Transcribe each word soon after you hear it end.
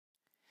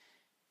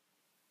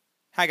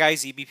Hi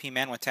guys,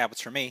 EBPMAN with Tablets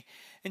for Me,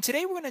 and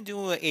today we're going to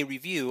do a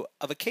review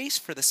of a case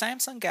for the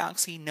Samsung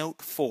Galaxy Note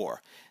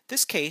 4.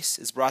 This case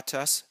is brought to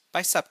us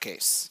by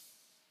SUPCASE.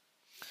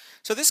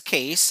 So this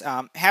case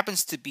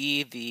happens to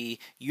be the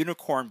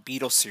Unicorn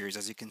Beetle series,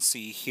 as you can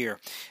see here.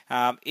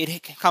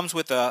 It comes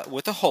with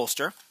a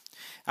holster.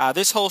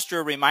 This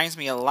holster reminds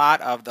me a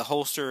lot of the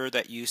holster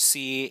that you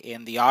see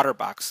in the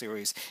OtterBox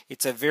series.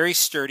 It's a very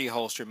sturdy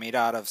holster made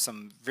out of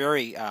some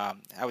very, I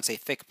would say,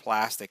 thick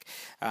plastic,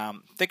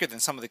 thicker than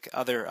some of the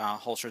other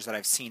holsters that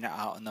I've seen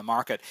out in the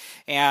market.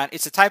 And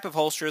it's a type of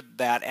holster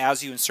that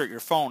as you insert your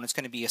phone, it's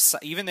going to be,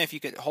 even if you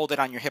could hold it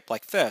on your hip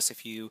like this,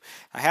 if you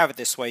have it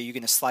this way, you're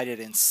going to slide it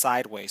in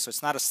sideways. So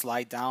it's not a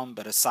slide down,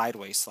 but a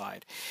sideways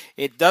slide.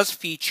 It does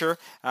feature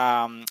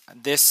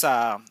this,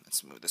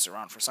 let's move this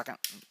around for a second.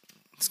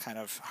 It's kind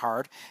of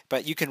hard,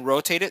 but you can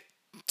rotate it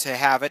to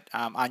have it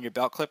on your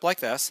belt clip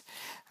like this,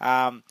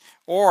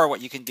 or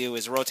what you can do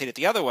is rotate it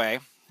the other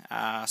way,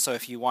 so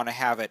if you want to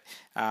have it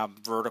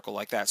vertical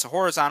like that. So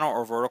horizontal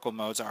or vertical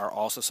modes are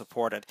also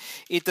supported.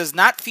 It does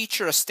not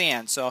feature a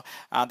stand, so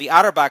the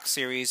OtterBox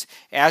series,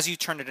 as you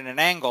turn it in an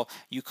angle,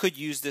 you could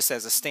use this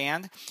as a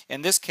stand.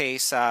 In this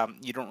case,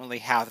 you don't really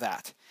have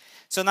that.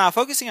 So now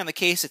focusing on the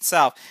case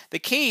itself, the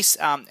case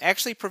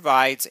actually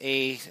provides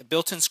a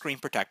built-in screen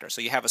protector.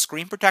 So you have a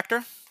screen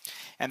protector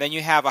and then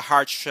you have a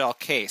hard shell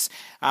case.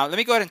 Let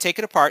me go ahead and take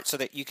it apart so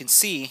that you can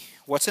see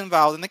what's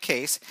involved in the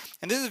case.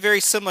 And this is very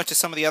similar to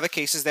some of the other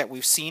cases that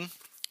we've seen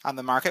on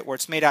the market where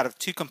it's made out of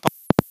two components.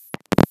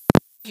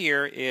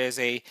 Here is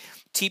a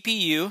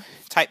TPU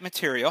type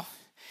material,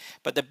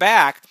 but the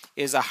back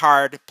is a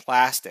hard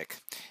plastic.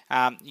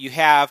 You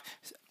have,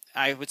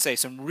 I would say,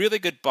 some really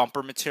good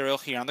bumper material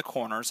here on the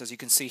corners, as you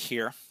can see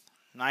here.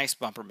 Nice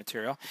bumper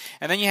material.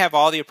 And then you have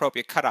all the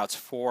appropriate cutouts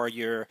for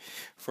your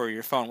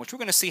phone, which we're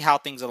going to see how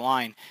things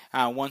align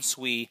once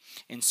we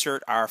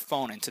insert our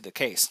phone into the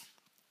case.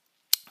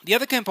 The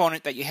other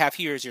component that you have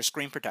here is your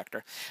screen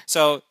protector.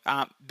 So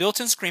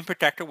built-in screen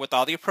protector with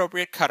all the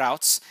appropriate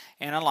cutouts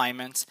and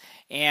alignments.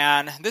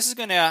 And this is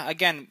going to,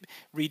 again,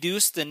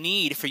 reduce the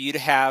need for you to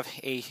have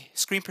a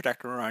screen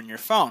protector on your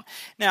phone.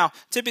 Now,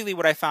 typically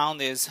what I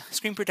found is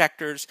screen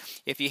protectors,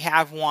 if you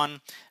have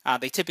one,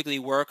 they typically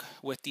work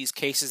with these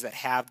cases that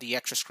have the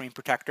extra screen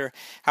protector.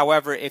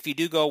 However, if you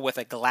do go with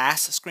a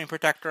glass screen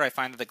protector, I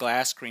find that the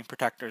glass screen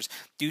protectors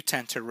do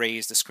tend to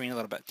raise the screen a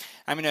little bit.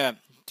 I'm going to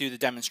do the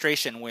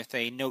demonstration with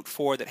a Note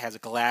 4 that has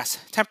a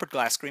tempered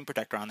glass screen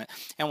protector on it,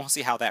 and we'll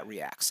see how that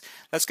reacts.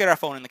 Let's get our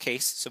phone in the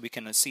case so we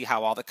can see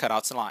how all the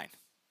cutouts align.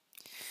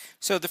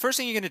 So the first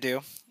thing you're going to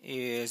do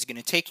is you're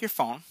going to take your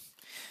phone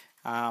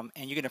and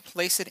you're going to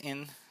place it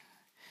in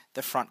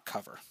the front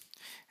cover.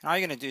 And all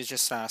you're going to do is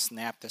just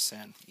snap this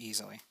in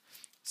easily.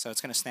 So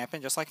it's going to snap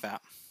in just like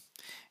that.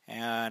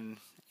 And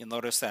you'll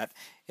notice that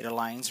it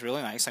aligns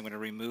really nice. I'm going to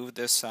remove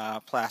this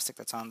plastic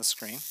that's on the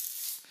screen.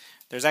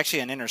 There's actually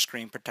an inner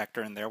screen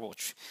protector in there,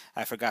 which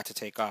I forgot to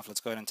take off. Let's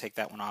go ahead and take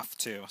that one off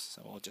too.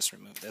 So we'll just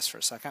remove this for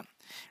a second.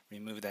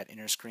 Remove that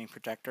inner screen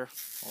protector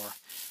or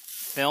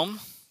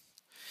film.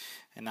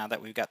 And now that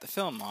we've got the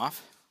film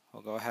off,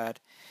 we'll go ahead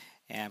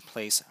and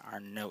place our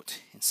note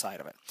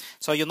inside of it.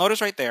 So you'll notice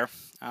right there,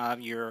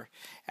 your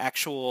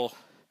actual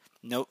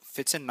note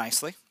fits in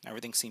nicely.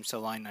 Everything seems to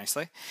align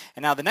nicely.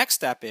 And now the next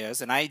step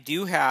is, and I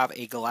do have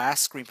a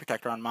glass screen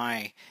protector on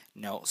my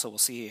note, so we'll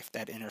see if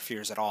that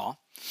interferes at all.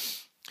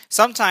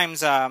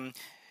 Sometimes,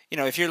 you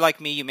know, if you're like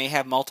me, you may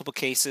have multiple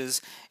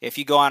cases. If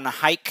you go on a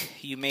hike,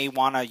 you may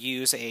want to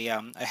use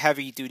a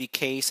heavy-duty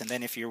case, and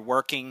then if you're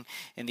working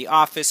in the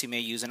office, you may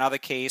use another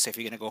case if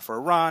you're going to go for a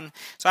run.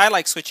 So I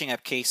like switching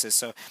up cases,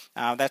 so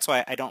that's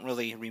why I don't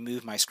really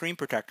remove my screen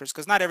protectors,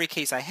 because not every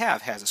case I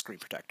have has a screen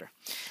protector.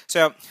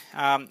 So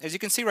as you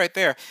can see right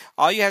there,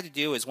 all you have to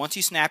do is once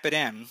you snap it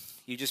in,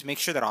 you just make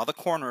sure that all the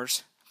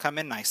corners come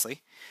in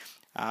nicely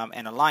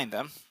and align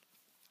them.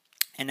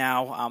 And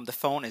now the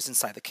phone is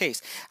inside the case.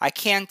 I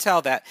can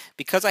tell that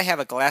because I have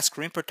a glass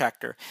screen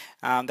protector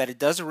that it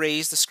does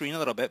raise the screen a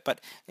little bit, but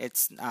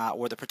it's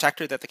or the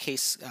protector that the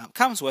case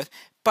comes with,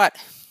 but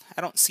I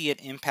don't see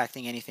it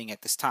impacting anything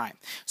at this time.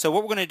 So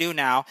what we're going to do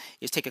now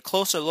is take a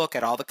closer look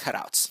at all the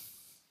cutouts.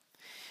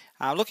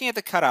 Looking at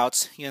the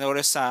cutouts, you'll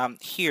notice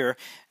here,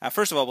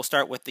 first of all, we'll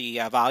start with the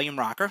volume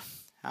rocker.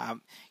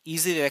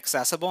 Easily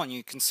accessible, and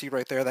you can see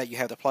right there that you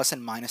have the plus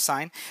and minus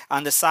sign.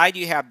 On the side,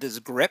 you have this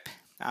grip.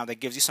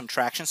 That gives you some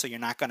traction, so you're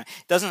not gonna,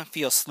 it doesn't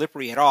feel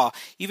slippery at all.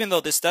 Even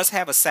though this does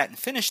have a satin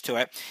finish to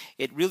it,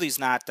 it really is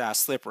not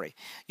slippery.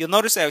 You'll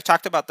notice that I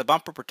talked about the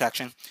bumper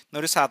protection.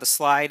 Notice how the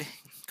slide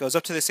goes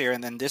up to this area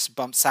and then this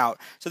bumps out.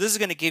 So this is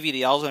going to give you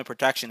the ultimate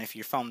protection if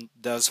your phone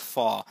does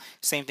fall.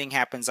 Same thing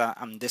happens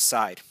on this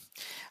side.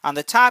 On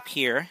the top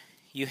here,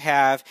 you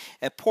have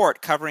a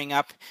port covering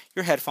up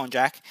your headphone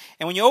jack,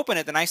 and when you open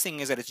it, the nice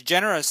thing is that it's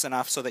generous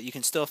enough so that you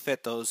can still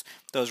fit those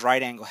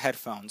right angle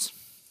headphones.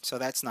 So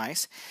that's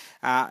nice,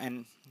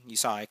 and you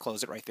saw I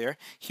closed it right there.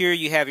 Here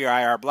you have your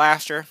IR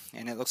blaster,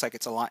 and it looks like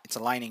it's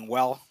aligning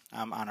well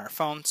on our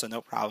phone, so no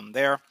problem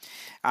there.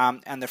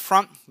 On the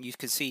front, you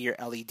can see your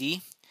LED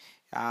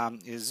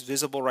is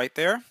visible right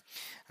there.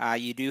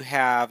 You do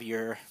have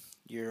your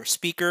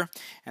speaker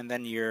and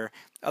then your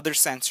other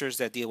sensors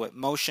that deal with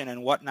motion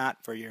and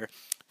whatnot for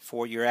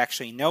your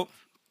actually note.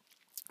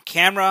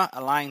 Camera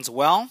aligns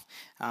well,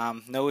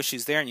 no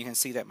issues there, and you can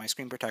see that my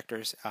screen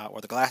protectors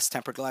or the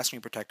tempered glass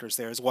screen protectors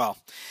there as well.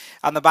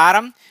 On the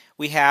bottom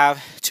we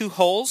have 2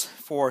 holes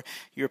for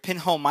your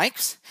pinhole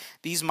mics.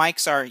 These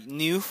mics are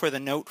new for the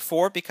Note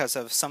 4 because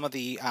of some of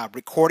the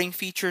recording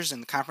features in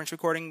the conference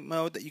recording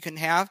mode that you can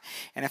have.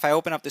 And if I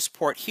open up this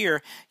port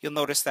here, you'll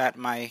notice that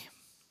my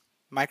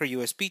micro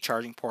USB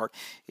charging port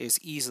is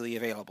easily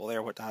available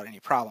there without any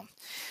problem.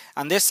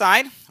 On this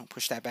side, I'll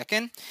push that back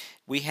in,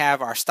 we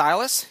have our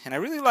stylus, and I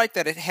really like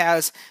that it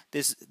has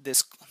this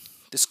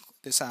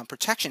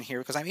protection here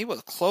because I'm able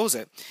to close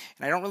it,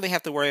 and I don't really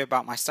have to worry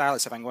about my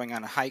stylus if I'm going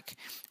on a hike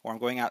or I'm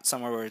going out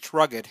somewhere where it's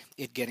rugged,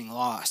 it getting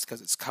lost because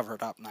it's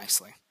covered up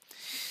nicely.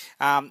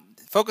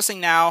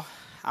 Focusing now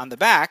on the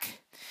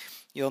back,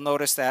 you'll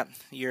notice that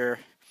your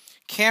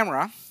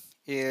camera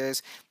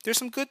there's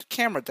some good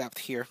camera depth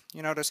here.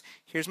 You notice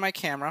here's my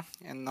camera,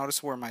 and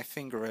notice where my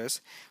finger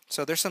is.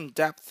 So there's some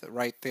depth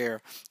right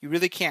there. You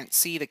really can't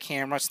see the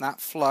camera. It's not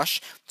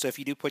flush. So if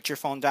you do put your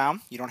phone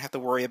down, you don't have to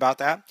worry about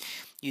that.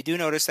 You do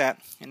notice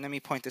that, and let me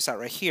point this out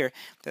right here,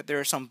 that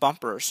there are some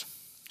bumpers.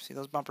 See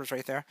those bumpers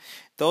right there?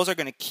 Those are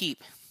going to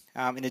keep.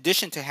 In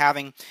addition to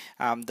having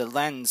the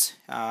lens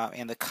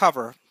and the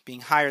cover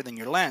being higher than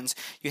your lens,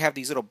 you have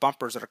these little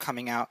bumpers that are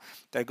coming out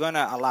that are going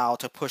to allow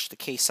to push the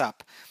case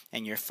up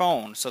in your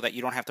phone so that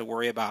you don't have to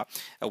worry about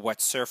a wet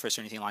surface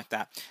or anything like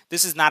that.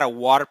 This is not a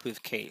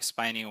waterproof case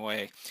by any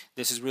way.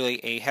 This is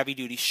really a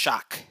heavy-duty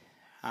shock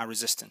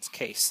resistance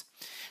case.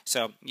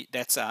 So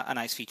that's a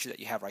nice feature that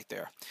you have right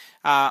there.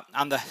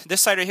 On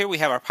this side right here, we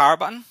have our power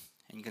button,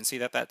 and you can see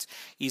that that's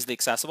easily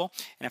accessible.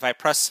 And if I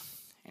press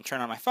and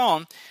turn on my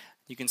phone,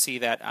 you can see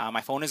that my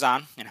phone is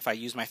on, and if I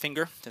use my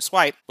finger to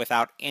swipe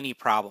without any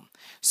problem.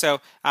 So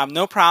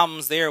no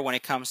problems there when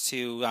it comes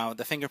to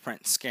the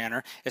fingerprint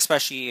scanner,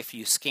 especially if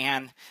you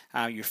scan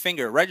your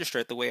finger, register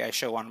it the way I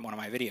show on one of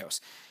my videos.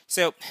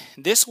 So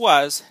this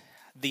was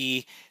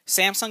the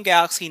Samsung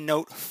Galaxy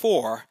Note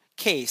 4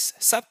 case,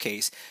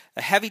 SUPCASE,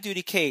 a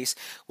heavy-duty case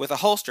with a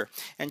holster.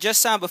 And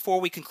just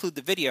before we conclude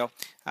the video,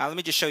 let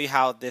me just show you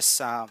how this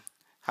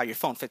how your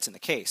phone fits in the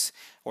case,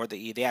 or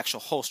the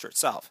actual holster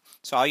itself.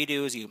 So all you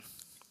do is you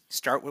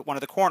start with one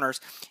of the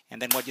corners,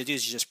 and then what you do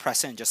is you just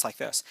press in just like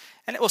this,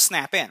 and it will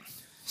snap in.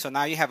 So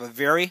now you have a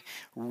very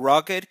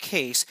rugged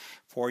case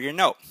for your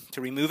Note.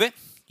 To remove it,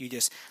 you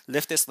just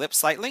lift this lip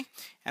slightly,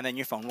 and then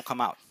your phone will come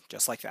out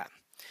just like that.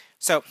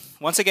 So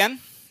once again,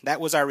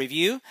 that was our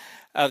review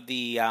of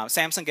the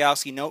Samsung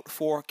Galaxy Note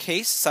 4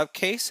 case,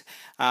 SUPCASE,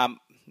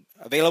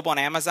 available on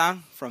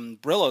Amazon from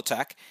Brillo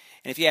Tech.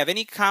 And if you have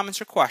any comments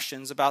or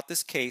questions about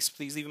this case,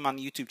 please leave them on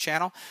the YouTube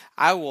channel.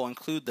 I will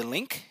include the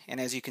link. And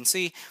as you can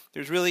see,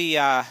 there's really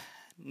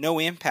no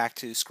impact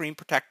to screen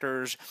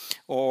protectors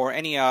or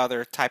any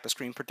other type of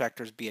screen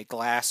protectors, be it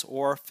glass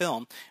or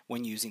film,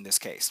 when using this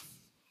case.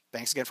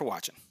 Thanks again for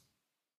watching.